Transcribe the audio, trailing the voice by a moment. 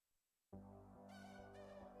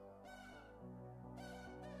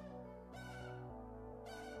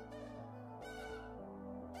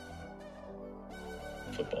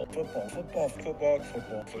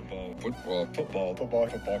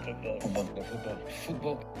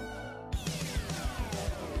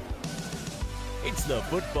It's the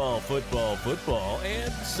football,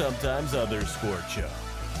 and sometimes other sport show.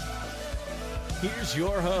 Here's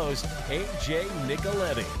your host, AJ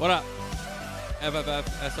Nicoletti. What up?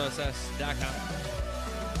 FFFSOSS.com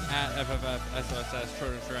at FFFSOSS,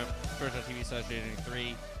 Trojan Shrimp,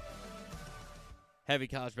 Twitch.tv/J83. Heavy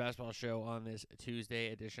college basketball show on this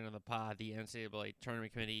Tuesday edition of the pod. The NCAA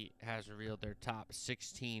Tournament Committee has revealed their top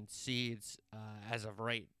 16 seeds as of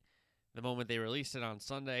right the moment they released it on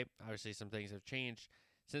Sunday. Obviously, some things have changed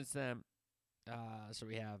since then. So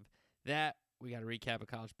we have that. We got a recap of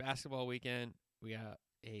college basketball weekend. We got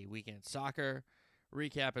a weekend soccer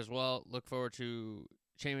recap as well. Look forward to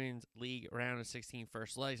Champions League round of 16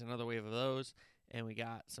 first legs, another wave of those. And we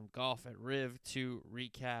got some golf at Riv to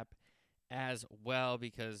recap as well,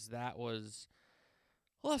 because that was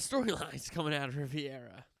a lot of storylines coming out of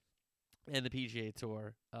Riviera and the PGA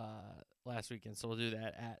Tour last weekend. So we'll do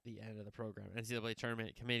that at the end of the program. NCAA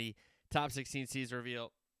Tournament Committee, top 16 seeds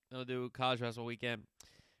reveal. We'll do college basketball weekend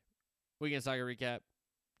soccer recap,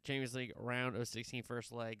 Champions League round of 16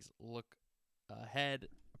 first legs, look ahead,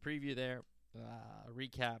 a preview there,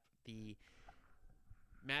 recap the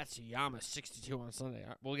Matsuyama 62 on Sunday.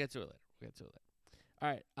 Right, we'll get to it later. All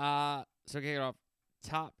right, so kick it off.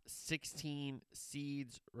 Top 16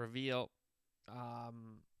 seeds reveal.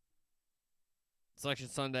 Selection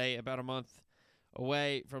Sunday, about a month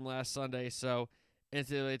away from last Sunday, so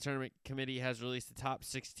NCAA Tournament Committee has released the top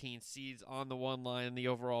 16 seeds on the one line, the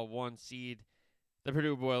overall one seed. The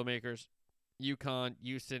Purdue Boilermakers, UConn,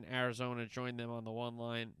 Houston, Arizona joined them on the one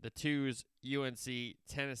line. The twos, UNC,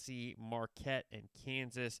 Tennessee, Marquette, and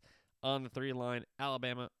Kansas. On the three line,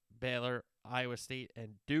 Alabama, Baylor, Iowa State,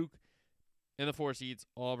 and Duke. And the four seeds,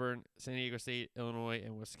 Auburn, San Diego State, Illinois,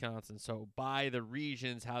 and Wisconsin. So by the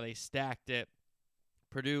regions, how they stacked it,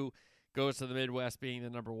 Purdue goes to the Midwest being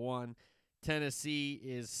the number one. Tennessee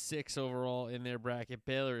is 6 overall in their bracket.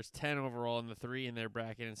 Baylor is 10 overall in the 3 in their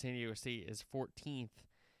bracket. And San Diego State is 14th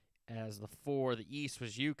as the 4. The East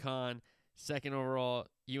was UConn, 2nd overall.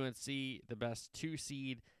 UNC, the best 2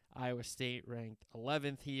 seed. Iowa State ranked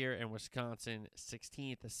 11th here. And Wisconsin,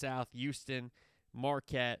 16th. The South, Houston,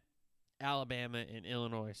 Marquette, Alabama, and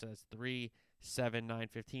Illinois. So that's 3, 7, 9,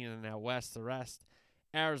 15. And now West, the rest.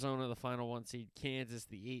 Arizona, the final 1 seed. Kansas,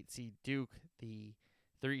 the 8 seed. Duke, the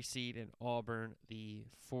 3 seed, and Auburn, the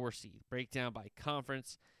 4 seed. Breakdown by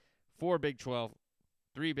conference: 4 Big 12,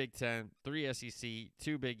 3 Big 10, 3 SEC,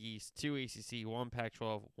 2 Big East, 2 ACC, 1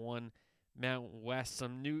 Pac-12, 1 Mountain West.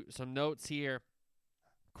 Some notes here: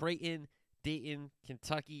 Creighton, Dayton,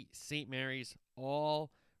 Kentucky, St. Mary's,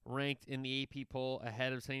 all ranked in the AP poll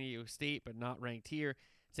ahead of San Diego State, but not ranked here.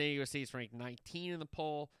 San Diego State's ranked 19 in the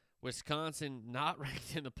poll. Wisconsin not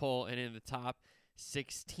ranked in the poll and in the top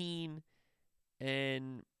 16.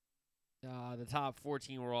 And the top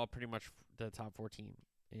 14 were all pretty much the top 14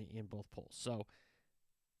 in both polls. So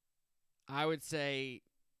I would say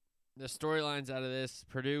the storylines out of this,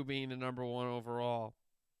 Purdue being the number 1 overall,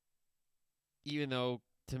 even though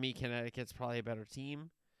to me Connecticut's probably a better team.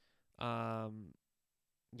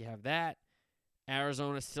 You have that.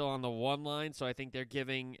 Arizona's still on the 1 line, so I think they're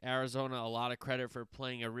giving Arizona a lot of credit for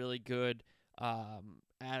playing a really good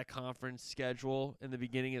at a conference schedule in the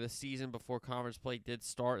beginning of the season before conference play did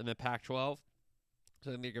start in the Pac-12.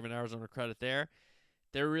 So I think they're giving Arizona credit there.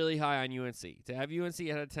 They're really high on UNC. To have UNC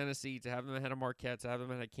ahead of Tennessee, to have them ahead of Marquette, to have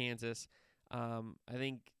them ahead of Kansas, I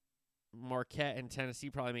think Marquette and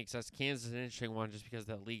Tennessee probably makes sense. Kansas is an interesting one just because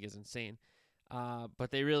that league is insane.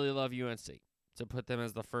 But they really love UNC to put them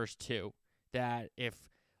as the first 2. That if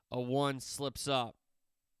a 1 slips up,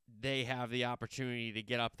 they have the opportunity to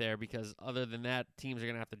get up there, because other than that, teams are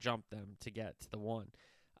going to have to jump them to get to the 1.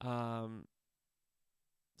 So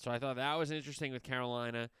I thought that was interesting with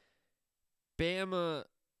Carolina. Bama,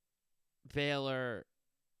 Baylor,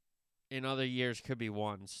 in other years could be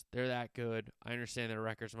 1s. They're that good. I understand their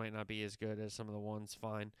records might not be as good as some of the 1s,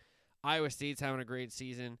 fine. Iowa State's having a great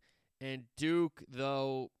season. And Duke,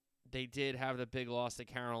 though they did have the big loss to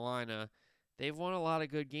Carolina, they've won a lot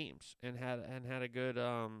of good games and had a good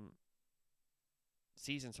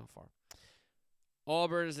season so far.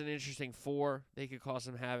 Auburn is an interesting 4. They could cause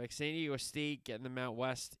some havoc. San Diego State getting the Mount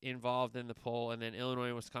West involved in the poll, and then Illinois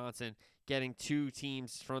and Wisconsin getting 2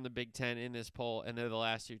 teams from the Big Ten in this poll, and they're the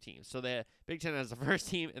last 2 teams. So the Big Ten has the first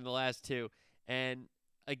team and the last 2. And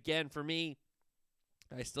again, for me,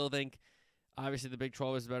 I still think obviously the Big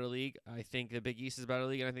 12 is a better league. I think the Big East is a better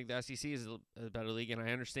league, and I think the SEC is a better league. And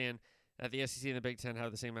I understand that the SEC and the Big Ten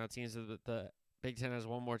have the same amount of teams. The Big Ten has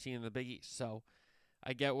 1 more team than the Big East. So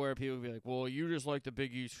I get where people be like, well, you just like the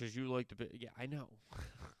Big East because you like the Big. Yeah, I know.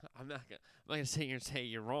 I'm not gonna sit here and say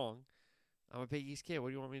you're wrong. I'm a Big East kid. What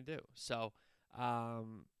do you want me to do? So,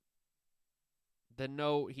 the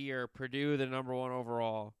note here: Purdue, the number 1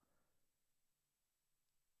 overall.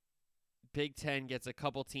 Big Ten gets a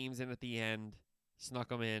couple teams in at the end, snuck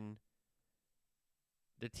them in.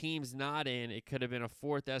 The teams not in, it could have been a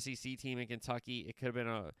 4th SEC team in Kentucky. It could have been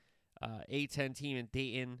a A-10 team in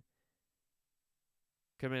Dayton.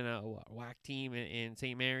 Could have been a WAC team in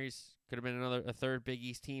St. Mary's. Could have been a 3rd Big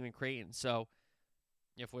East team in Creighton. So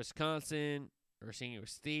if Wisconsin or St. Louis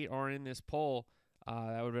State are in this poll,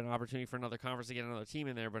 that would have been an opportunity for another conference to get another team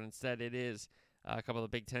in there. But instead it is a couple of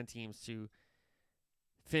the Big Ten teams to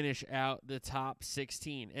finish out the top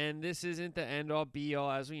 16. And this isn't the end-all,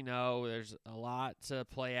 be-all, as we know. There's a lot to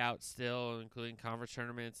play out still, including conference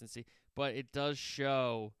tournaments and see. But it does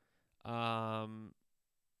show, that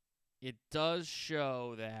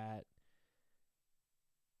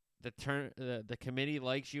the committee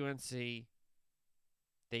likes UNC.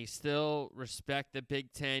 They still respect the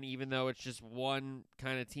Big Ten, even though it's just one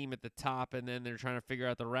kind of team at the top, and then they're trying to figure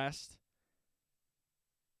out the rest.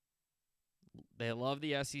 They love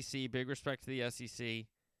the SEC. Big respect to the SEC.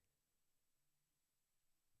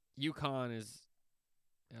 UConn is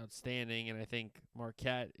outstanding, and I think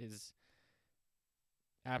Marquette is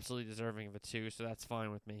absolutely deserving of it too, so that's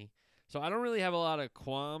fine with me. So I don't really have a lot of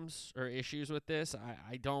qualms or issues with this.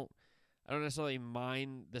 I don't necessarily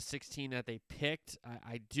mind the 16 that they picked.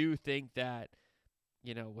 I do think that,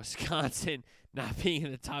 Wisconsin not being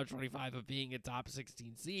in the top 25 but being a top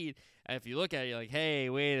 16 seed, and if you look at it, you're like, hey,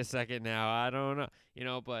 wait a second now, I don't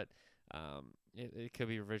know, but it could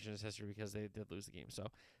be revisionist history because they did lose the game. So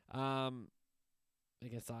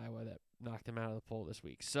against Iowa, that knocked them out of the poll this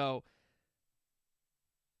week. So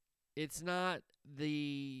it's not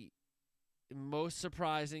the most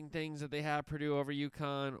surprising things that they have Purdue over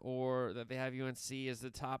UConn, or that they have UNC as the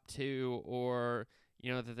top 2, or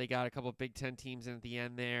that they got a couple of Big Ten teams in at the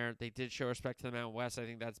end there. They did show respect to the Mountain West. I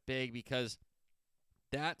think that's big because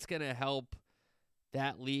that's going to help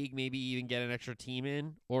that league maybe even get an extra team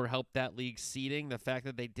in, or help that league seeding. The fact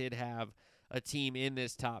that they did have a team in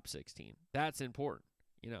this top 16, that's important.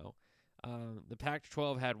 The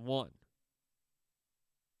Pac-12 had 1,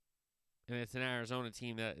 and it's an Arizona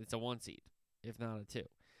team that it's a 1 seed, if not a 2.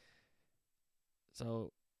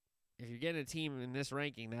 So if you're getting a team in this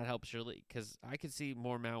ranking, that helps your league, because I could see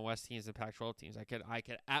more Mountain West teams than Pac-12 teams. I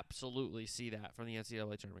could absolutely see that from the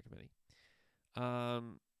NCAA Tournament Committee.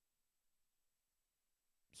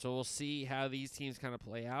 So we'll see how these teams kind of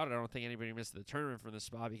play out. I don't think anybody missed the tournament from this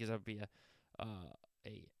spot, because that would be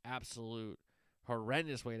a absolute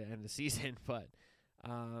horrendous way to end the season. But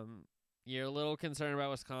you're a little concerned about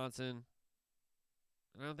Wisconsin.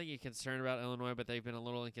 I don't think you're concerned about Illinois, but they've been a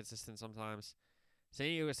little inconsistent sometimes. San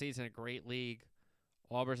Diego State's in a great league.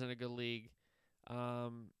 Auburn's in a good league. So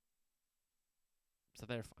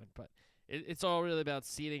they're fine. But it's all really about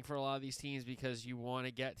seeding for a lot of these teams, because you want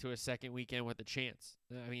to get to a second weekend with a chance.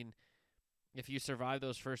 I mean, if you survive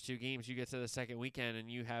those first 2 games, you get to the second weekend and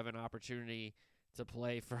you have an opportunity to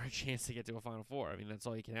play for a chance to get to a Final Four. I mean, that's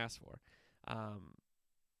all you can ask for.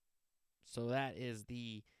 So that is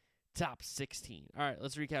the top 16. All right,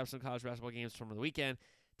 let's recap some college basketball games from the weekend.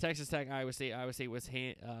 Texas Tech, Iowa State. Iowa State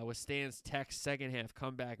withstands Tech's second half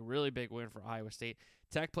comeback. Really big win for Iowa State.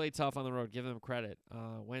 Tech played tough on the road. Give them credit.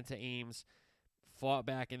 Went to Ames, fought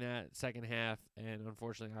back in that second half, and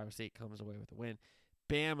unfortunately Iowa State comes away with the win.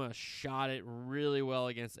 Bama shot it really well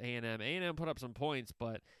against A&M. A&M put up some points,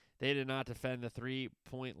 but they did not defend the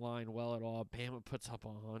 3-point line well at all. Bama puts up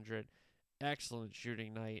 100. Excellent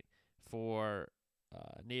shooting night for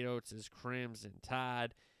Nate Oates' Crimson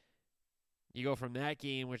Tide. You go from that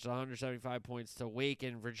game, which is 175 points, to Wake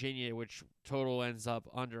and Virginia, which total ends up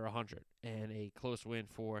under 100. And a close win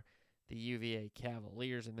for the UVA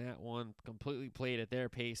Cavaliers in that one. Completely played at their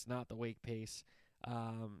pace, not the Wake pace.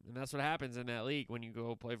 And that's what happens in that league when you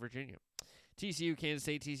go play Virginia. TCU, Kansas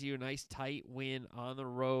State, TCU, nice tight win on the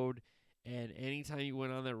road. And anytime you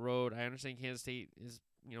win on that road, I understand Kansas State is,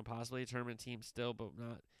 possibly a tournament team still, but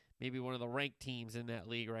not maybe one of the ranked teams in that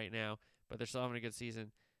league right now. But they're still having a good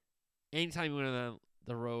season. Anytime you win on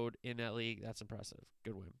the road in that league, that's impressive.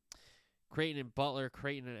 Good win. Creighton and Butler.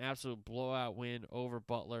 Creighton, an absolute blowout win over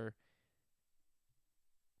Butler.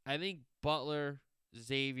 I think Butler,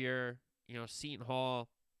 Xavier, Seton Hall,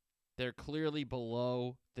 they're clearly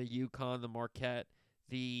below the UConn, the Marquette,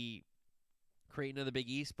 the Creighton of the Big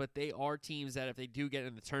East, but they are teams that if they do get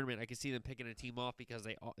in the tournament, I can see them picking a team off because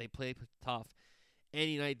they play tough.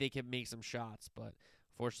 Any night they can make some shots, but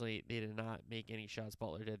fortunately they did not make any shots.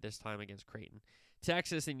 Butler did this time against Creighton.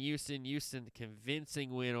 Texas and Houston. Houston,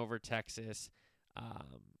 convincing win over Texas.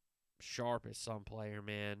 Sharp is some player,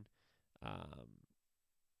 man.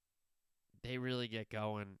 They really get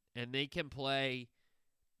going, and they can play.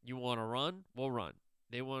 You want to run? We'll run.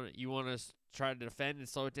 You want to try to defend and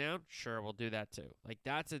slow it down? Sure, we'll do that too. Like,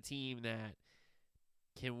 that's a team that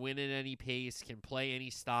can win at any pace, can play any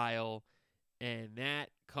style, and that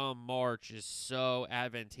come March is so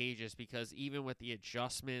advantageous because even with the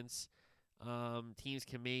adjustments teams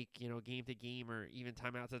can make, game to game or even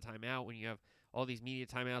timeout to timeout, when you have all these media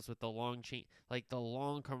timeouts with the long the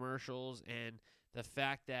long commercials, and the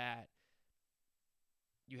fact that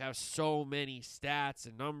you have so many stats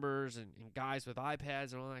and numbers and guys with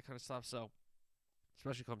iPads and all that kind of stuff. So,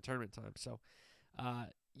 especially come tournament time. So,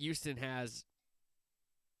 Houston has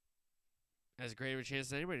as great of a chance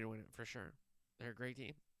as anybody to win it for sure. They're a great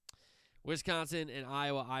team. Wisconsin and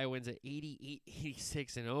Iowa. Iowa wins at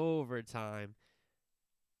 88-86 in overtime.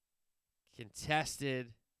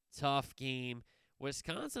 Contested, tough game.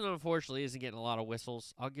 Wisconsin, unfortunately, isn't getting a lot of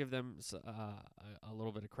whistles. I'll give them a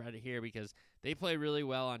little bit of credit here because they play really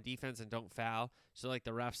well on defense and don't foul. So,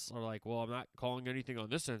 the refs are like, well, I'm not calling anything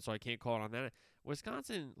on this end, so I can't call it on that end.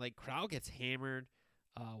 Wisconsin, crowd gets hammered.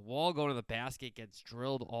 Wall going to the basket gets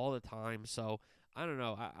drilled all the time. So, I don't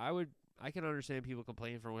know. I can understand people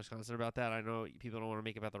complaining from Wisconsin about that. I know people don't want to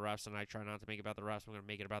make it about the refs, and I try not to make it about the refs. I'm going to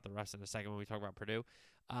make it about the refs in a second when we talk about Purdue.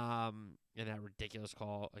 And that ridiculous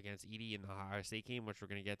call against Edey in the Ohio State game, which we're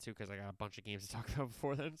going to get to because I got a bunch of games to talk about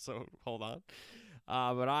before then, so hold on.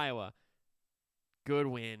 But Iowa, good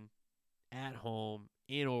win at home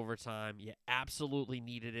in overtime. You absolutely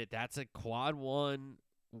needed it. That's a quad one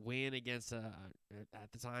win against,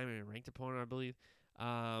 at the time, a ranked opponent, I believe.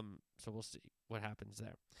 So we'll see what happens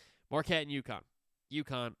there. Marquette and UConn.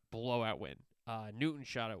 UConn, blowout win. Newton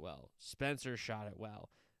shot it well. Spencer shot it well.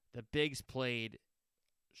 The bigs played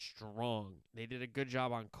strong. They did a good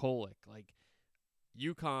job on Kolek.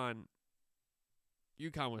 UConn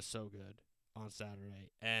was so good on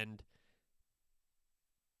Saturday. And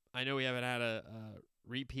I know we haven't had a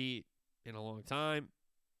repeat in a long time.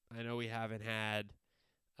 I know we haven't had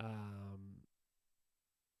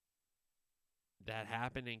that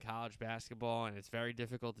happened in college basketball, and it's very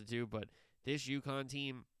difficult to do. But this UConn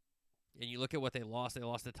team, and you look at what they lost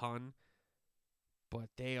a ton, but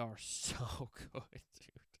they are so good,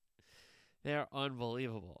 dude. They're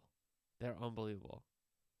unbelievable.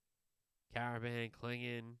 Caravan,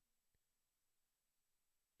 Klingon.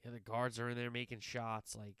 Yeah, the guards are in there making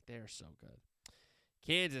shots. They're so good.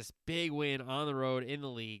 Kansas, big win on the road in the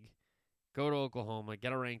league. Go to Oklahoma,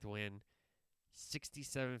 get a ranked win.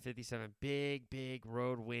 67-57, big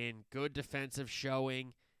road win. Good defensive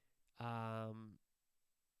showing.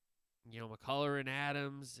 McCullough and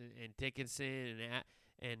Adams and Dickinson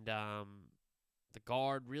and the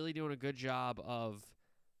guard really doing a good job of,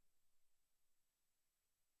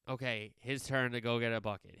 okay, his turn to go get a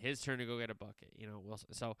bucket.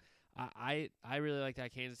 Wilson. So I really like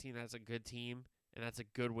that Kansas team. That's a good team. And that's a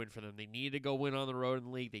good win for them. They needed to go win on the road in the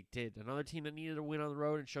league. They did. Another team that needed to win on the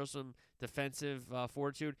road and show some defensive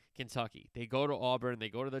fortitude, Kentucky. They go to Auburn. They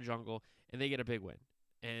go to the jungle, and they get a big win.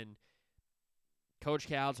 And Coach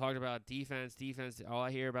Cal talked about defense. All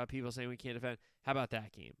I hear about people saying we can't defend. How about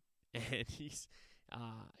that game? And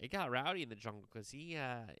it got rowdy in the jungle because he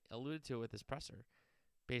alluded to it with his presser,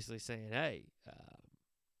 basically saying, hey,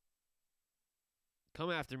 come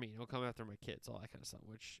after me. Don't come after my kids. All that kind of stuff,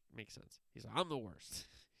 which makes sense. He's like, I'm the worst.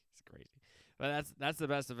 He's crazy. But that's the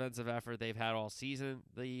best defensive effort they've had all season,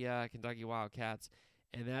 the Kentucky Wildcats.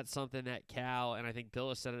 And that's something that Cal, and I think Bill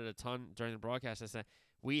has said it a ton during the broadcast, I said,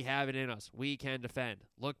 we have it in us. We can defend.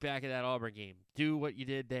 Look back at that Auburn game. Do what you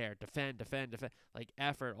did there. Defend.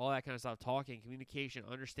 Effort, all that kind of stuff. Talking, communication,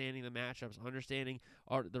 understanding the matchups, understanding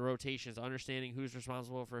the rotations, understanding who's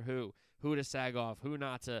responsible for who to sag off, who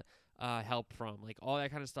not to help from, all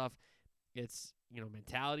that kind of stuff. It's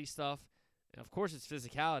mentality stuff. And of course, it's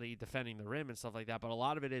physicality, defending the rim and stuff like that. But a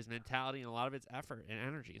lot of it is mentality, and a lot of it's effort and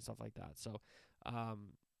energy and stuff like that. So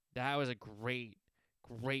that was a great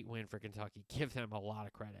win for Kentucky. Give them a lot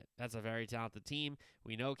of credit. That's a very talented team.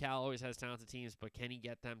 We know Cal always has talented teams, but can he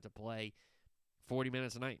get them to play 40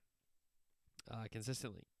 minutes a night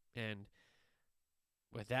consistently? And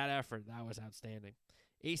with that effort, that was outstanding.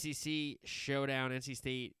 ACC showdown, NC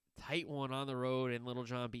State, tight one on the road, and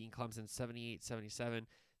Littlejohn beating Clemson 78-77.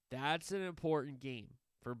 That's an important game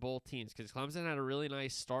for both teams because Clemson had a really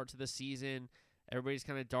nice start to the season. Everybody's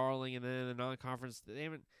kind of darling, and then in the non-conference, I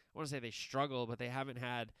want to say they struggle, but they haven't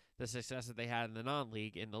had the success that they had in the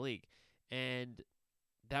non-league in the league. And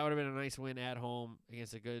that would have been a nice win at home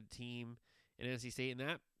against a good team in NC State. And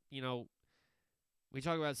that, we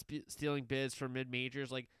talk about stealing bids from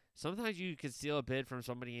mid-majors. Like, sometimes you could steal a bid from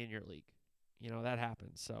somebody in your league. That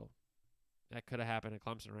happens. So that could have happened at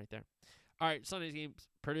Clemson right there. All right, Sunday's games.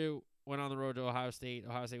 Purdue went on the road to Ohio State.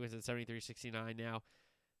 Ohio State wins at 73-69 now.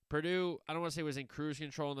 Purdue, I don't want to say was in cruise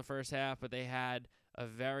control in the first half, but they had a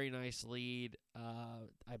very nice lead.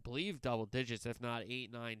 I believe double digits, if not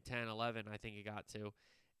 8, 9, 10, 11, I think it got to.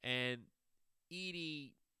 And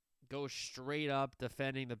Edey goes straight up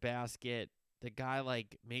defending the basket. The guy,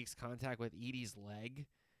 makes contact with Edey's leg,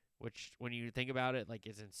 which, when you think about it,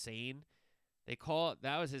 is insane. They call it,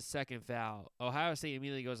 that was his second foul. Ohio State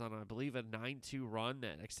immediately goes on, I believe, a 9-2 run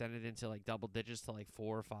that extended into, double digits to,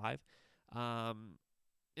 4 or 5.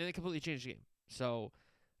 And it completely changed the game. So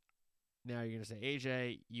now you're going to say,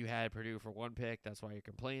 AJ, you had Purdue for 1 pick. That's why you're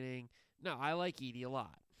complaining. No, I like Edey a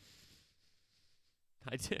lot.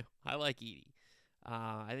 I do. I like Edey.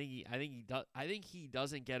 I think he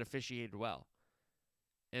doesn't get officiated well.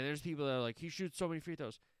 And there's people that are like, he shoots so many free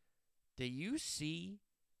throws. Do you see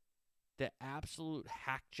the absolute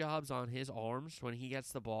hack jobs on his arms when he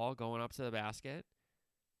gets the ball going up to the basket?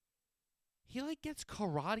 He gets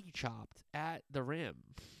karate chopped at the rim.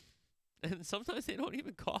 And sometimes they don't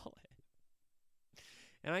even call it.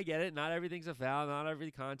 And I get it. Not everything's a foul. Not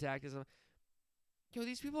every contact is a...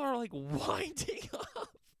 these people are winding up.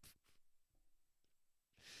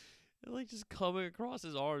 They're just coming across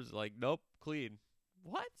his arms nope, clean.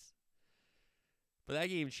 What? But that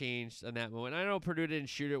game changed in that moment. I know Purdue didn't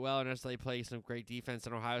shoot it well and they played some great defense,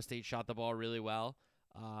 and Ohio State shot the ball really well.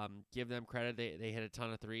 Give them credit. They hit a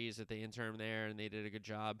ton of threes at the interim there, and they did a good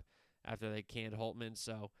job after they canned Holtman.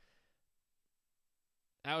 So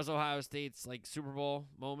that was Ohio State's Super Bowl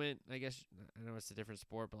moment. I guess I know it's a different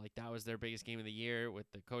sport, but that was their biggest game of the year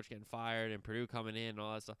with the coach getting fired and Purdue coming in and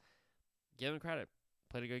all that stuff. Give them credit.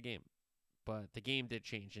 Played a good game. But the game did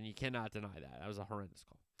change, and you cannot deny that. That was a horrendous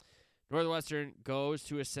call. Northwestern goes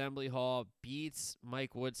to Assembly Hall, beats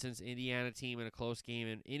Mike Woodson's Indiana team in a close game,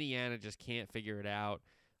 and Indiana just can't figure it out.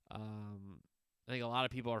 I think a lot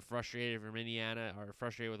of people are frustrated from Indiana, are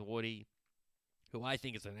frustrated with Woody, who I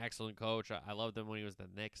think is an excellent coach. I loved him when he was the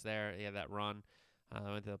Knicks there. He had that run.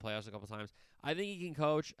 Went to the playoffs a couple times. I think he can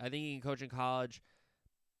coach. I think he can coach in college.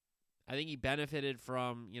 I think he benefited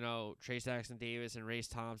from, Trace Jackson Davis and Race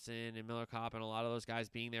Thompson and Miller Kopp and a lot of those guys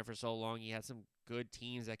being there for so long. He had some good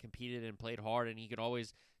teams that competed and played hard, and he could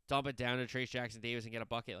always dump it down to Trace Jackson Davis and get a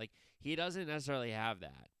bucket. He doesn't necessarily have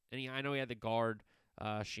that. And I know he had the guard,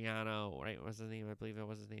 Shiano, right? What's his name? I believe that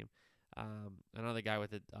was his name. Another guy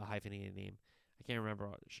with a hyphenated name. I can't remember.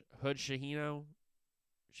 Hood Shafino?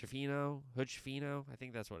 Hood Shafino? I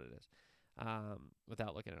think that's what it is,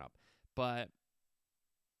 without looking it up. But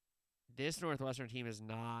this Northwestern team is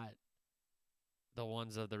not the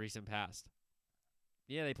ones of the recent past.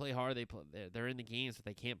 Yeah, they play hard. They're in the games, but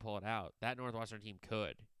they can't pull it out. That Northwestern team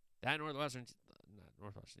could. Not Northwestern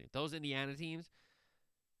team. Those Indiana teams,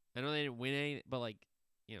 I know they didn't win any, but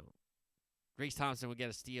Grace Thompson would get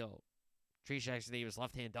a steal. Trace Jackson Davis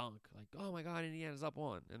left-hand dunk. Oh my God, Indiana's up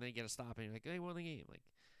 1, and they get a stop, and you're they won the game.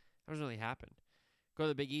 That doesn't really happen. Go to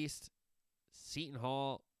the Big East. Seton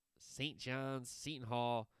Hall, St. John's, Seton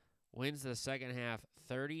Hall wins the second half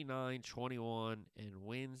 39-21 and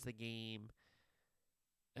wins the game.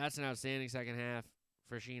 That's an outstanding second half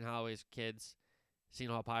for Sheen Holloway's kids,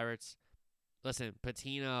 Seton Hall Pirates. Listen,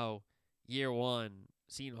 Patino, year 1,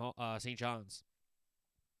 St. John's.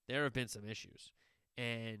 There have been some issues.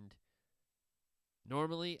 And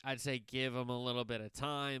normally, I'd say give him a little bit of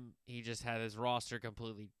time. He just had his roster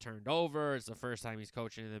completely turned over. It's the first time he's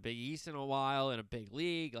coaching in the Big East in a while in a big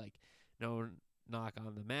league. No knock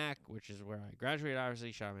on the MAC, which is where I graduated,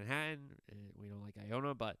 obviously, shot Manhattan. We don't like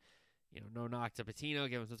Iona, but, no knock to Patino.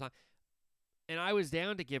 Give him some time. And I was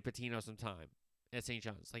down to give Patino some time at St.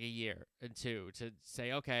 John's, a year and 2, to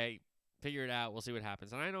say, okay, figure it out. We'll see what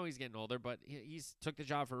happens. And I know he's getting older, but he's took the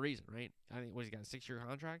job for a reason, right? I think he's got a 6-year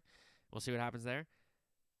contract. We'll see what happens there.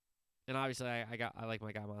 And obviously, I like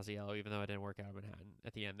my guy Mazziello, even though it didn't work out in Manhattan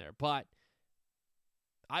at the end there. But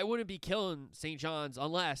I wouldn't be killing St. John's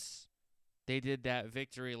unless they did that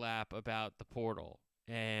victory lap about the portal.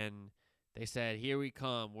 And they said, here we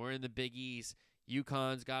come. We're in the Big East.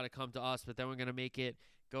 UConn's got to come to us, but then we're going to make it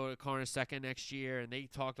go to Carnesecca next year. And they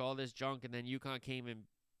talked all this junk, and then UConn came and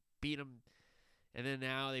beat them. And then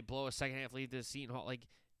now they blow a second-half lead to Seton Hall.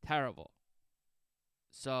 Terrible.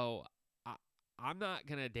 So I'm not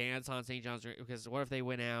going to dance on St. John's because what if they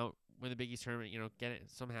win out, win the Big East tournament, get it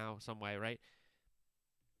somehow, some way, right?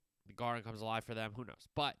 The Garden comes alive for them. Who knows?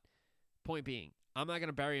 But point being, I'm not going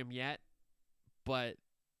to bury them yet, but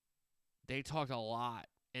they talked a lot.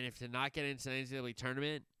 And if to not get into the NCAA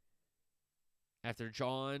tournament, After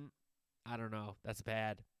John, I don't know. That's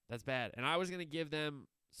bad. That's bad. And I was going to give them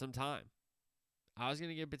some time. I was going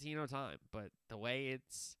to give Pitino time, but the way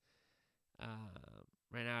it's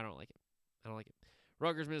right now, I don't like it. I don't like it.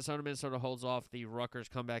 Rutgers, Minnesota. Minnesota holds off the Rutgers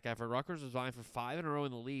comeback effort. Rutgers was vying for 5 in a row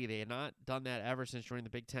in the league. They had not done that ever since joining the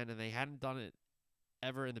Big Ten, and they hadn't done it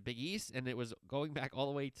ever in the Big East, and it was going back all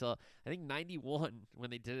the way to, I think, 91 when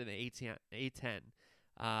they did it in the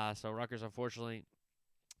A10. So Rutgers, unfortunately,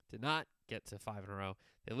 did not get to 5 in a row.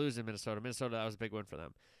 They lose in Minnesota. Minnesota, that was a big win for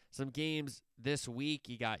them. Some games this week,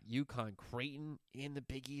 you got UConn Creighton in the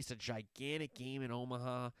Big East, a gigantic game in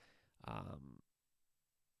Omaha.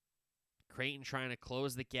 Creighton trying to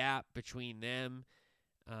close the gap between them,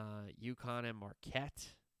 UConn and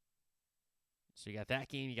Marquette. So you got that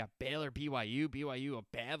game. You got Baylor, BYU. BYU, a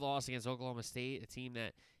bad loss against Oklahoma State, a team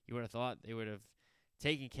that you would have thought they would have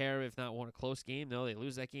taken care of if not won a close game. No, they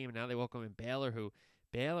lose that game, and now they welcome in Baylor, who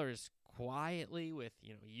Baylor is quietly with,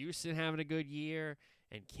 Houston having a good year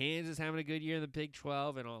and Kansas having a good year in the Big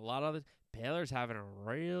 12 and a lot of others. Baylor's having a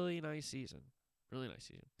really nice season. Really nice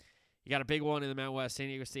season. You got a big one in the Mountain West. San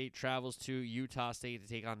Diego State travels to Utah State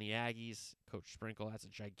to take on the Aggies. Coach Sprinkle, that's a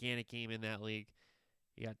gigantic game in that league.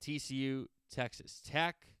 You got TCU, Texas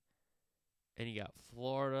Tech, and you got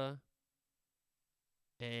Florida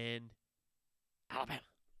and Alabama.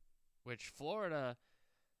 Which Florida,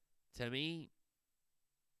 to me,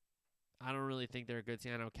 I don't really think they're a good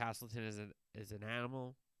team. I know Castleton is an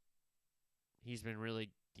animal. He's been really,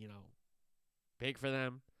 big for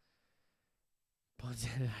them.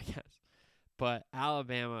 I guess. But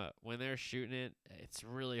Alabama, when they're shooting it, it's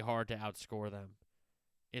really hard to outscore them.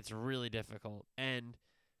 It's really difficult. And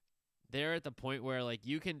they're at the point where,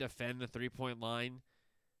 you can defend the three-point line,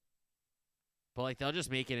 but, they'll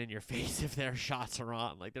just make it in your face if their shots are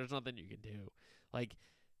on. There's nothing you can do.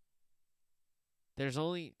 There's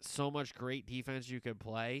only so much great defense you can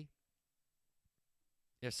play.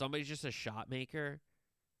 If somebody's just a shot maker,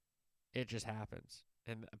 it just happens.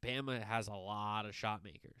 And Bama has a lot of shot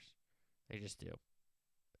makers. They just do.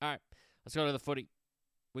 All right, let's go to the footy.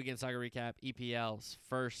 Weekend soccer recap. EPL's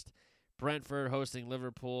first. Brentford hosting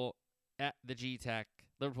Liverpool at the G-Tech.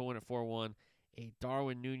 Liverpool win at 4-1. A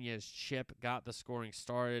Darwin Nunez chip got the scoring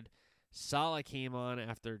started. Salah came on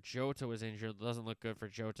after Jota was injured. Doesn't look good for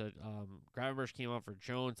Jota. Gravenberch came on for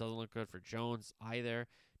Jones. Doesn't look good for Jones either.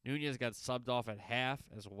 Nunez got subbed off at half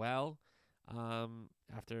as well.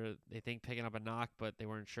 After they think picking up a knock, but they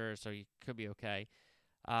weren't sure, so he could be okay.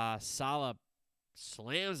 Salah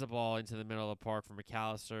slams the ball into the middle of the park for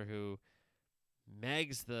McAllister, who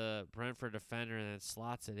megs the Brentford defender and then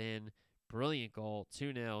slots it in. Brilliant goal,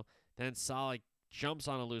 2-0. Then Salah jumps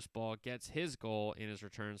on a loose ball, gets his goal in his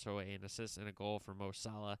return, so an assist and a goal for Mo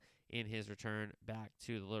Salah in his return back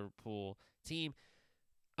to the Liverpool team.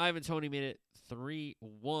 Ivan Toney made it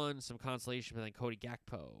 3-1, some consolation, but then Cody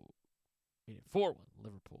Gakpo made it 4-1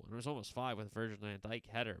 Liverpool. And it was almost 5 with Virgil van Dijk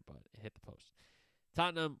header, but it hit the post.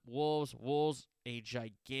 Tottenham, Wolves, a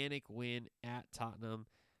gigantic win at Tottenham.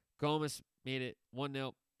 Gomez made it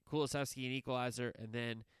 1-0. Kulusevski an equalizer, and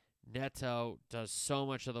then Neto does so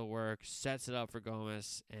much of the work, sets it up for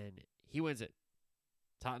Gomez, and he wins it.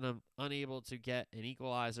 Tottenham unable to get an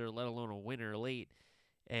equalizer, let alone a winner late,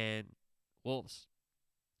 and Wolves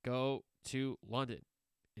go to London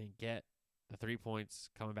and get the 3 points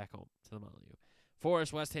coming back home to the Molineux.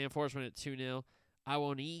 Forest, West Ham, Forest win at 2-0.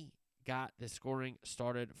 Awoniyi got the scoring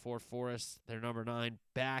started for Forest. Their number 9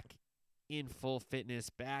 back in full fitness,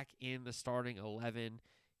 back in the starting 11,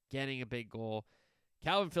 getting a big goal.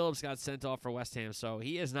 Calvin Phillips got sent off for West Ham, so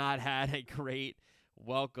he has not had a great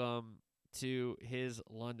welcome to his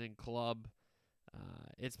London club.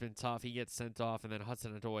 It's been tough. He gets sent off, and then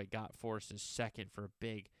Hudson-Odoi got Forest's second for a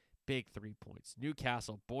big 3 points.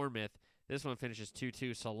 Newcastle, Bournemouth. This one finishes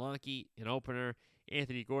 2-2. Solanke, an opener.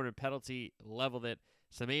 Anthony Gordon, penalty, leveled it.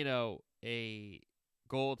 Semedo, a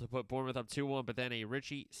goal to put Bournemouth up 2-1, but then a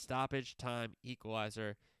Ritchie stoppage time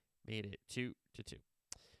equalizer made it 2-2.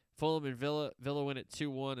 Fulham and Villa win at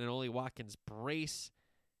 2-1, and Oli Watkins' brace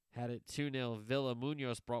had it 2-0. Villa,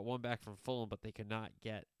 Munoz brought one back from Fulham, but they could not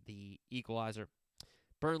get the equalizer.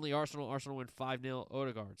 Burnley, Arsenal win 5-0.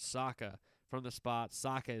 Odegaard, Saka from the spot.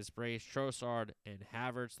 Saka is brace. Trossard and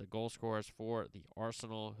Havertz, the goal scorers for the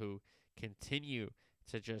Arsenal, who continue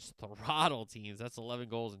to just throttle teams. That's 11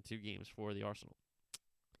 goals in 2 games for the Arsenal.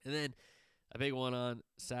 And then a big one on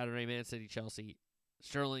Saturday, Man City, Chelsea.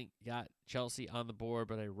 Sterling got Chelsea on the board,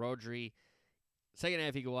 but a Rodri second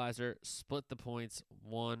half equalizer split the points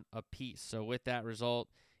 1 apiece. So with that result,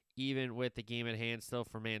 even with the game at hand still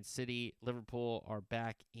for Man City, Liverpool are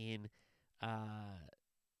back in,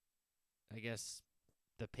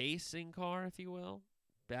 the pacing car, if you will,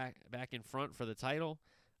 back in front for the title,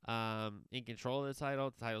 in control of the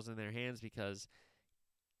title. The title's in their hands because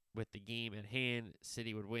with the game at hand,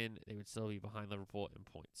 City would win. They would still be behind Liverpool in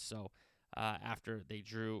points. So after they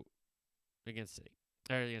drew against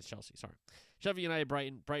Chelsea, sorry. Sheffield United,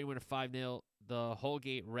 Brighton win a 5-0. The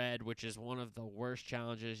Holgate red, which is one of the worst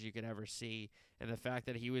challenges you could ever see, and the fact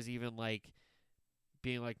that he was even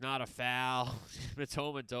being not a foul,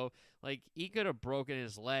 Matoma dove, he could have broken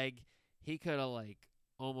his leg. He could have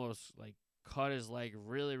almost cut his leg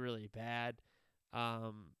really, really bad.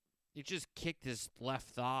 He just kicked his left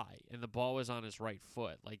thigh, and the ball was on his right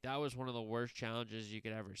foot. That was one of the worst challenges you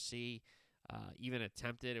could ever see. Even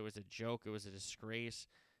attempted. It was a joke. It was a disgrace.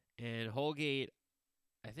 And Holgate,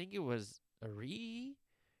 I think it was Origi,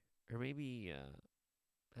 or maybe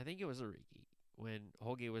I think it was Origi when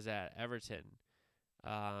Holgate was at Everton.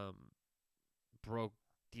 Broke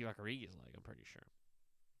Divock Origi's leg, I'm pretty sure.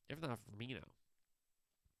 If not Firmino.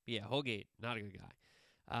 But yeah, Holgate, not a good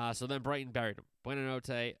guy. So then Brighton buried him.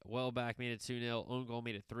 Buonanotte, Welbeck made it 2-0. Own goal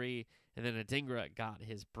made it 3. And then Adingra got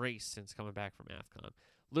his brace since coming back from AFCON.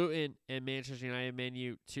 Luton and Manchester United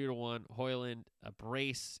menu 2-1. Højlund a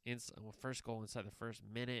brace, first goal inside the first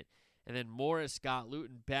minute. And then Morris got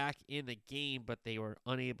Luton back in the game, but they were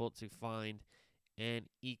unable to find an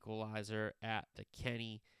equalizer at the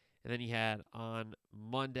Kenny. And then you had on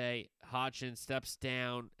Monday, Hodgson steps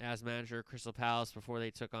down as manager of Crystal Palace before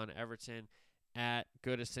they took on Everton at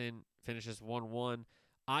Goodison, finishes 1-1.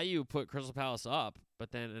 Ayew put Crystal Palace up,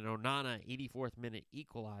 but then an Onana 84th minute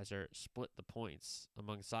equalizer split the points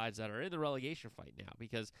among sides that are in the relegation fight now,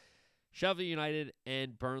 because Sheffield United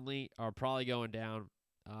and Burnley are probably going down.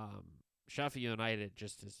 Sheffield United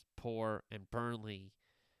just is poor, and Burnley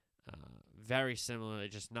very similar,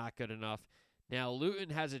 just not good enough. Now,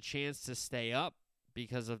 Luton has a chance to stay up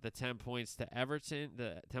because of the 10 points to Everton,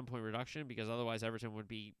 the 10-point reduction, because otherwise Everton would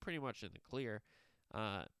be pretty much in the clear,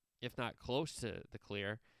 if not close to the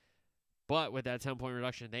clear. But with that 10-point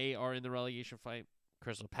reduction, they are in the relegation fight.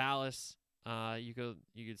 Crystal Palace, you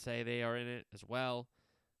could say they are in it as well.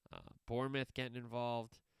 Bournemouth getting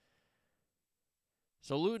involved.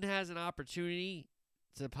 So Luton has an opportunity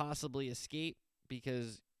to possibly escape,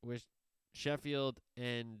 because with Sheffield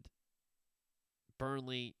and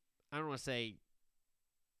Burnley, I don't want to say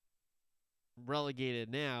relegated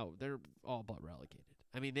now. They're all but relegated.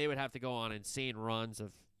 I mean, they would have to go on insane runs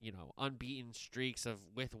of, unbeaten streaks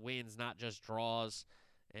with wins, not just draws,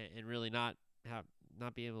 and really not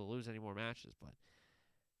be able to lose any more matches. But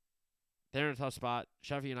they're in a tough spot.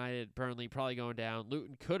 Sheffield United, Burnley probably going down.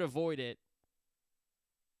 Luton could avoid it.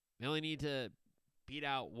 They only need to beat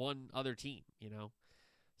out one other team,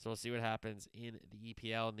 So we'll see what happens in the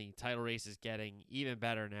EPL, and the title race is getting even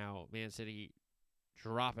better now. Man City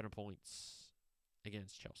dropping points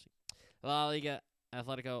against Chelsea. La Liga,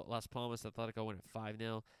 Atletico Las Palmas. Atletico win at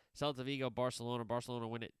 5-0. Celta Vigo, Barcelona. Barcelona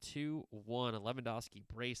win it 2-1. A Lewandowski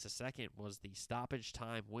brace. The second was the stoppage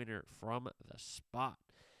time winner from the spot.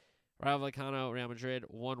 Rayo Vallecano, Real Madrid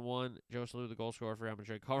 1-1. Joe Salou, the goal scorer for Real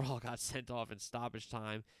Madrid. Carvajal got sent off in stoppage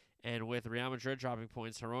time. And with Real Madrid dropping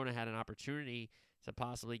points, Girona had an opportunity to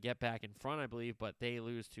possibly get back in front, I believe, but they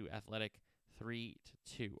lose to Athletic 3-2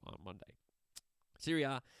 on Monday. Serie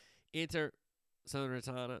A, Inter,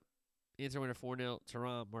 Salernitana. Inter win at 4-0.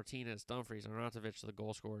 Turan, Martinez, Dumfries, Arnautovic, the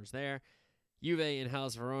goal scorers there. Juve and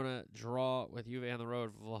Hellas Verona draw with Juve on the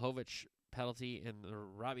road. Vlahovic penalty and the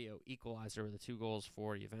Rabiot equalizer were the 2 goals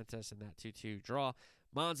for Juventus in that 2-2 draw.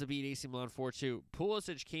 Monza beat AC Milan 4-2.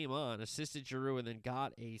 Pulisic came on, assisted Giroud, and then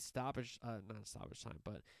got a stoppage, not stoppage time,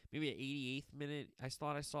 but maybe an 88th minute, I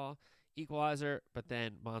thought I saw, equalizer, but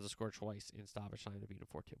then Monza scored twice in stoppage time to beat them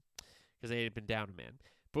 4-2 because they had been down a man.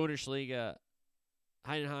 Bundesliga,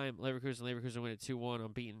 Heidenheim, Leverkusen win at 2-1.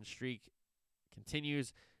 Unbeaten streak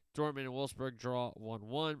continues. Dortmund and Wolfsburg draw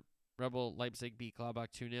 1-1. Rebel Leipzig beat Gladbach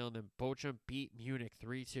 2-0. And then Bochum beat Munich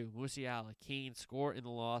 3-2. Musiala, Keane score in the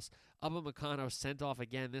loss. Upamecano sent off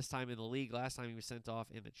again, this time in the league. Last time he was sent off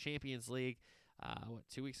in the Champions League.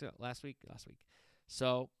 2 weeks ago? Last week.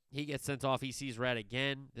 So he gets sent off. He sees red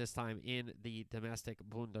again, this time in the domestic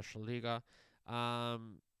Bundesliga.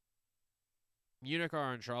 Munich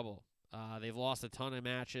are in trouble. They've lost a ton of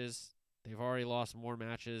matches. They've already lost more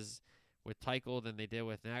matches with Tuchel than they did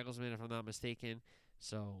with Nagelsmann, if I'm not mistaken.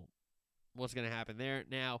 So what's going to happen there?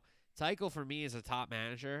 Now, Tuchel, for me, is a top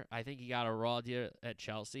manager. I think he got a raw deal at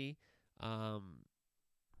Chelsea.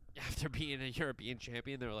 After being a European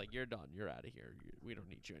champion, they were like, you're done. You're out of here. We don't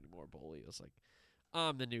need you anymore, bully. It was like,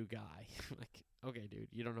 I'm the new guy. Like, okay, dude,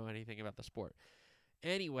 you don't know anything about the sport.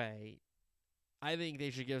 Anyway, I think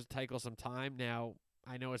they should give Tuchel some time. Now,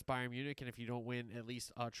 I know it's Bayern Munich, and if you don't win at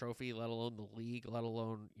least a trophy, let alone the league, let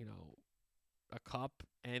alone, a cup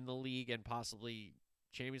and the league and possibly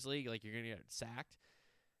Champions League, like, you're going to get sacked.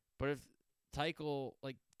 But if Tuchel,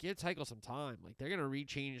 give Tuchel some time. Like, they're going to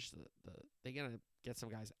rechange they're going to get some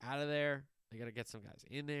guys out of there. They got to get some guys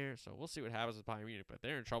in there. So we'll see what happens with Bayern Munich, but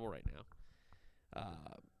they're in trouble right now.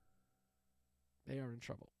 They are in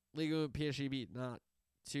trouble. Ligue 1 PSG beat Nantes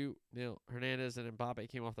 2-0. Hernandez and Mbappe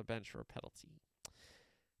came off the bench for a penalty.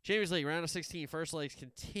 Champions League round of 16 first legs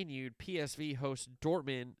continued. PSV hosts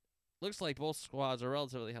Dortmund. Looks like both squads are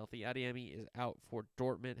relatively healthy. Adeyemi is out for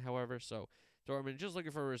Dortmund, however, so Dortmund just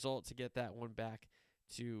looking for a result to get that one back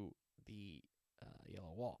to the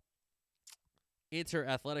yellow wall. Inter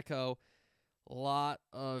Atletico, a lot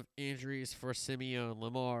of injuries for Simeone,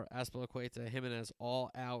 Lemar, Azpilicueta, Jimenez, all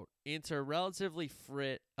out. Inter relatively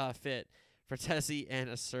fit. Frattesi and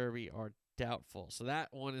Acerbi are doubtful, so that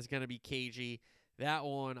one is going to be cagey. That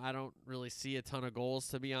one, I don't really see a ton of goals,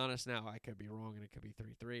 to be honest. Now, I could be wrong, and it could be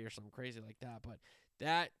 3-3 or something crazy like that. But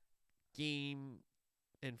that game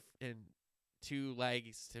in two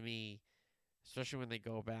legs, to me, especially when they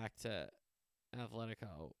go back to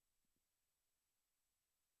Atletico,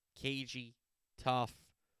 cagey, tough.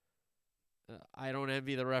 I don't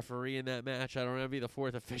envy the referee in that match. I don't envy the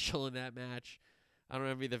fourth official in that match. I don't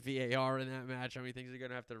envy the VAR in that match. How many things are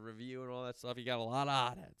going to have to review and all that stuff. You got a lot of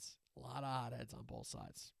odd heads. A lot of odd heads on both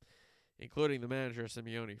sides, including the manager,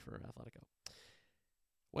 Simeone, for Atletico.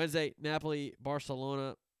 Wednesday, Napoli,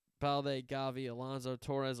 Barcelona, Balde, Gavi, Alonso,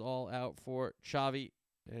 Torres all out for Xavi.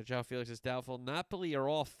 And João Felix is doubtful. Napoli are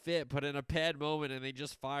all fit, but in a bad moment, and they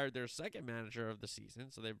just fired their second manager of the season,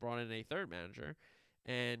 so they brought in a third manager,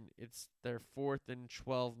 and it's their fourth in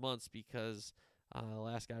 12 months because the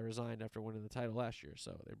last guy resigned after winning the title last year.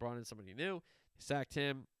 So they brought in somebody new, they sacked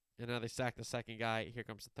him, and now they sacked the second guy. Here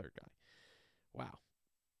comes the third guy. Wow.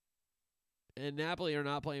 And Napoli are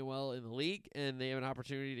not playing well in the league, and they have an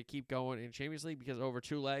opportunity to keep going in Champions League because over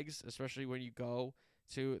two legs, especially when you go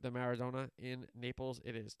to the Maradona in Naples,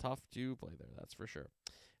 it is tough to play there, that's for sure.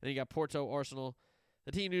 And then you got Porto, Arsenal.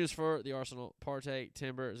 The team news for the Arsenal: Partey,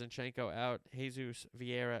 Timber, Zinchenko out. Jesus,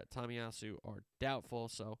 Vieira, Tomiyasu are doubtful.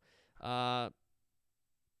 So Arteta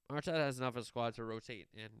has enough of a squad to rotate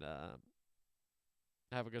and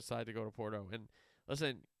have a good side to go to Porto. And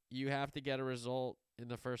listen, you have to get a result in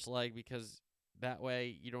the first leg because that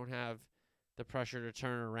way you don't have the pressure to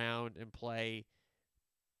turn around and play,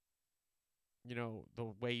 the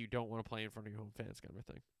way you don't want to play in front of your home fans kind of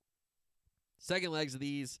thing. Second legs of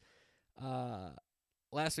these,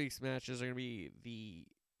 last week's matches are going to be the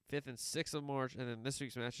 5th and 6th of March, and then this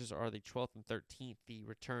week's matches are the 12th and 13th, the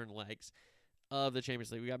return legs of the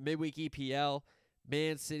Champions League. We got midweek EPL.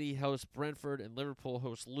 Man City hosts Brentford, and Liverpool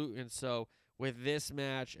hosts Luton. So with this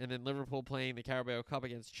match, and then Liverpool playing the Carabao Cup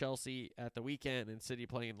against Chelsea at the weekend, and City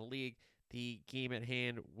playing in the league, the game at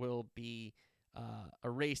hand will be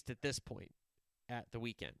erased at this point at the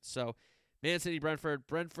weekend. So Man City,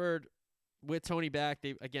 Brentford with Tony back,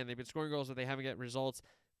 they've been scoring goals, but they haven't gotten results.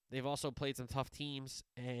 They've also played some tough teams,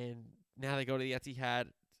 and now they go to the Etihad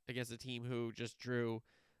against a team who just drew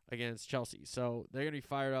against Chelsea. So they're going to be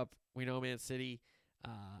fired up. We know Man City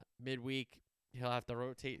midweek, he'll have to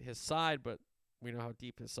rotate his side, but we know how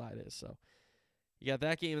deep his side is. So you got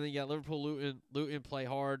that game, and then you got Liverpool, Luton. Luton play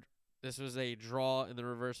hard. This was a draw in the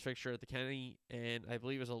reverse fixture at the Kenny, and I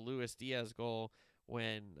believe it was a Luis Diaz goal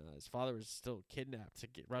when his father was still kidnapped to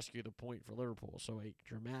rescue the point for Liverpool. So a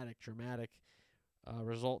dramatic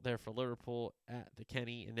result there for Liverpool at the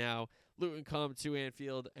Kenny. And now Luton come to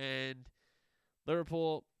Anfield, and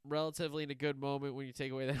Liverpool relatively in a good moment when you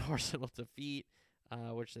take away that Arsenal defeat,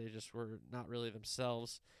 which they just were not really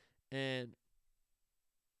themselves. And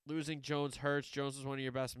losing Jones hurts. Jones is one of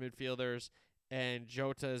your best midfielders, and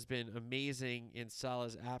Jota has been amazing in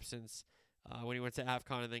Salah's absence when he went to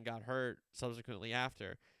AFCON and then got hurt subsequently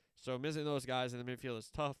after. So missing those guys in the midfield is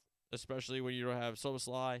tough, especially when you don't have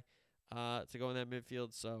Szoboszlai to go in that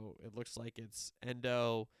midfield. So it looks like it's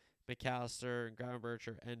Endo, McAllister, and Gravenberch,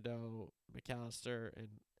 or Endo, McAllister, and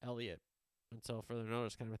Elliott until further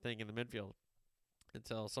notice kind of a thing in the midfield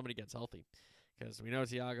until somebody gets healthy. Because we know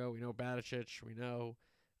Thiago, we know Baticic, we know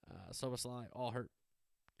Szoboszlai, all hurt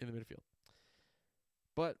in the midfield.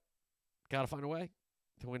 But got to find a way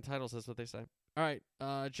to win titles, is what they say. All right,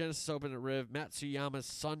 Genesis Open at Riv. Matsuyama's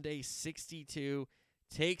Sunday 62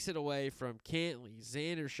 takes it away from Cantley,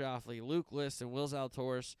 Xander Schauffele, Luke List, and Will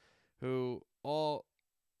Zalatoris, who all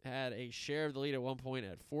had a share of the lead at one point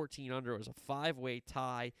at 14 under. It was a 5-way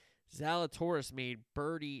tie. Zalatoris made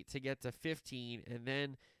birdie to get to 15, and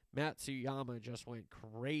then Matsuyama just went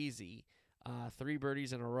crazy. 3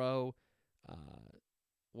 birdies in a row.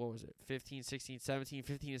 what was it, 15, 16, 17,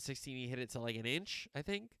 15, and 16, he hit it to like an inch, I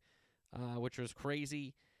think, which was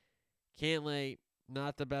crazy. Cantlay,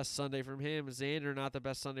 not the best Sunday from him. Xander, not the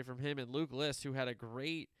best Sunday from him. And Luke List, who had a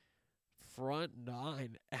great front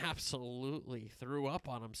nine, absolutely threw up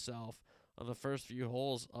on himself on the first few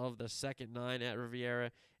holes of the second nine at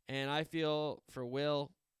Riviera. And I feel for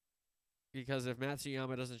Will, because if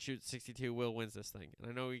Matsuyama doesn't shoot 62, Will wins this thing. And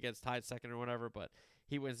I know he gets tied second or whatever, but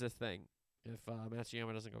he wins this thing if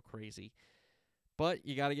Matsuyama doesn't go crazy. But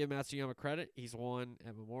you got to give Matsuyama credit. He's won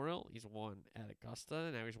at Memorial. He's won at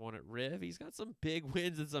Augusta. Now he's won at Riv. He's got some big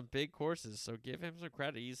wins and some big courses, so give him some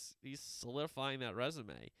credit. He's solidifying that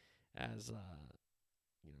resume as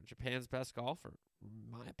Japan's best golfer,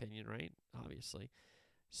 in my opinion, right? Obviously.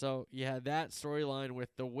 So you had that storyline with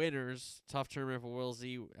the winners. Tough tournament for Will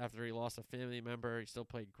Z after he lost a family member. He still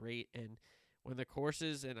played great. And when the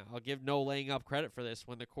courses, and I'll give no laying up credit for this,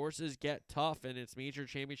 when the courses get tough and it's major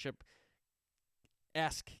championship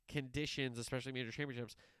conditions, especially major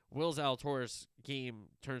championships, Will Zalatoris' game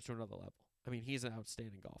turns to another level. I mean, he's an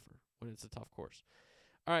outstanding golfer when it's a tough course.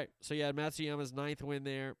 All right, so you had Matsuyama's 9th win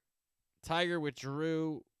there. Tiger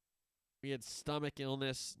withdrew. He had stomach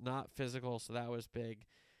illness, not physical, so that was big.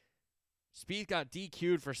 Spieth got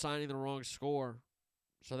DQ'd for signing the wrong score,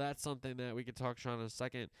 so that's something that we could talk on in a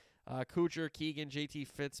second. Kuchar, Keegan, JT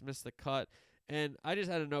Fitz missed the cut. And I just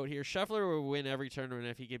had a note here. Scheffler would win every tournament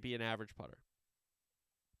if he could be an average putter.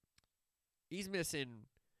 He's missing,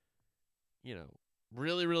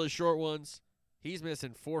 really, really short ones. He's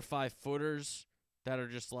missing 4 or 5 footers that are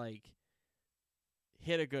just like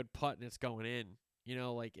hit a good putt and it's going in.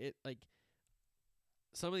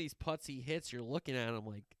 Some of these putts he hits, you're looking at him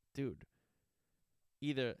like, dude,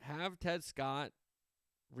 either have Ted Scott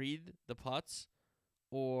read the putts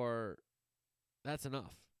or that's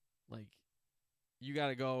enough. Like, you got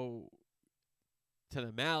to go to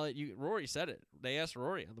the mallet. Rory said it. They asked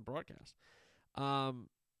Rory on the broadcast.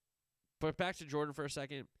 But back to Jordan for a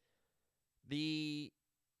second. The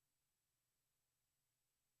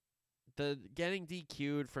getting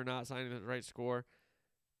DQ'd for not signing the right score,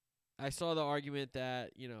 I saw the argument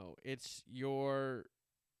that, it's your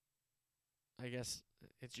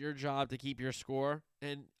job to keep your score.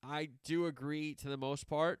 And I do agree to the most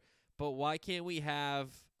part, but why can't we have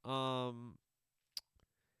the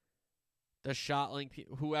ShotLink,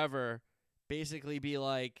 whoever, basically be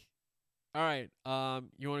like, all right,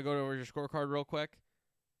 you want to go over your scorecard real quick?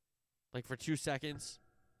 Like for 2 seconds?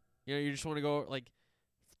 You just want to go like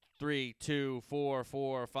 3, 2, 4,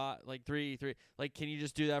 4, 5, like 3, 3. Like, can you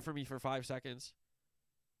just do that for me for 5 seconds?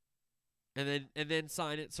 And then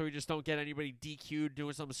sign it so we just don't get anybody DQ'd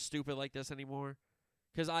doing something stupid like this anymore?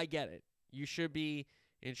 Because I get it. You should be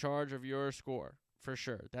in charge of your score, for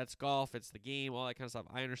sure. That's golf. It's the game, all that kind of stuff.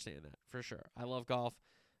 I understand that, for sure. I love golf.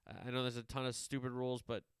 I know there's a ton of stupid rules,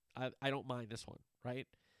 but I don't mind this one, right?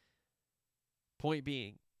 Point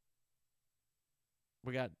being,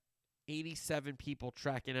 we got 87 people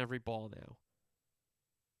tracking every ball now.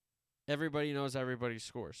 Everybody knows everybody's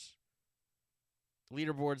scores.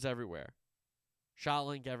 Leaderboards everywhere.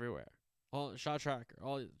 ShotLink everywhere. All Shot Tracker,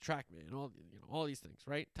 all TrackMan, all these things,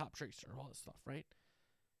 right? Top Tracer, all this stuff, right?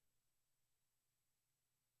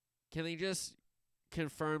 Can they just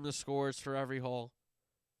confirm the scores for every hole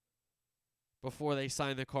before they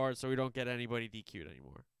sign the card so we don't get anybody DQ'd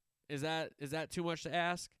anymore? Is that too much to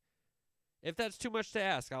ask? If that's too much to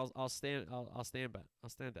ask, I'll stand down.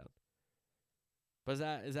 But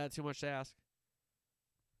is that too much to ask?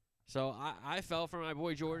 So I felt for my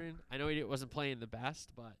boy Jordan. I know he wasn't playing the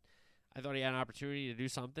best, but I thought he had an opportunity to do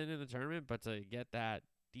something in the tournament. But to get that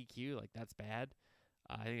DQ, like, that's bad.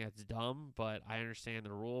 I think that's dumb, but I understand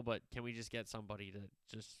the rule. But can we just get somebody to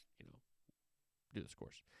just, do the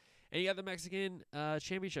scores? And you got the Mexican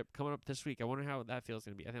Championship coming up this week. I wonder how that feels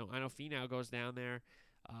going to be. I know Finau goes down there.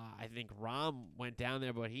 I think Rahm went down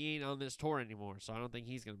there, but he ain't on this tour anymore, so I don't think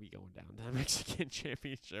he's going to be going down to the Mexican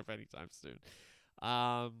Championship anytime soon.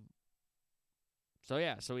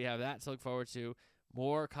 So we have that to look forward to.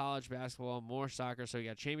 More college basketball, more soccer. So you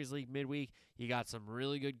got Champions League midweek. You got some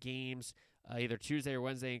really good games, either Tuesday or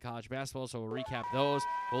Wednesday in college basketball, so we'll recap those.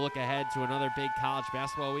 We'll look ahead to another big college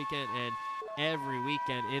basketball weekend, and every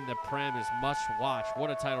weekend in the Prem is must watch. What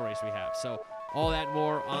a title race we have. So all that and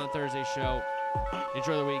more on Thursday's show.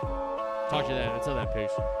 Enjoy the week. Talk to you then. Until then,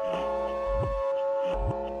 peace.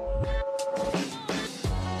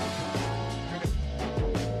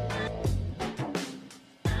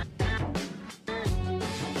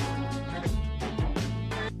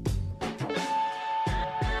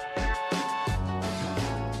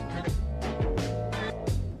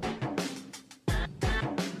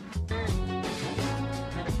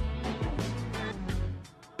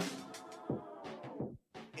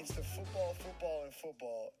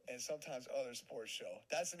 Football, and Sometimes Other Sports Show.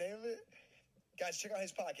 That's the name of it. Guys, check out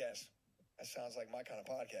his podcast. That sounds like my kind of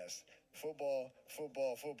podcast. Football,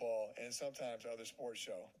 and Sometimes Other Sports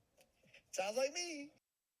Show. Sounds like me.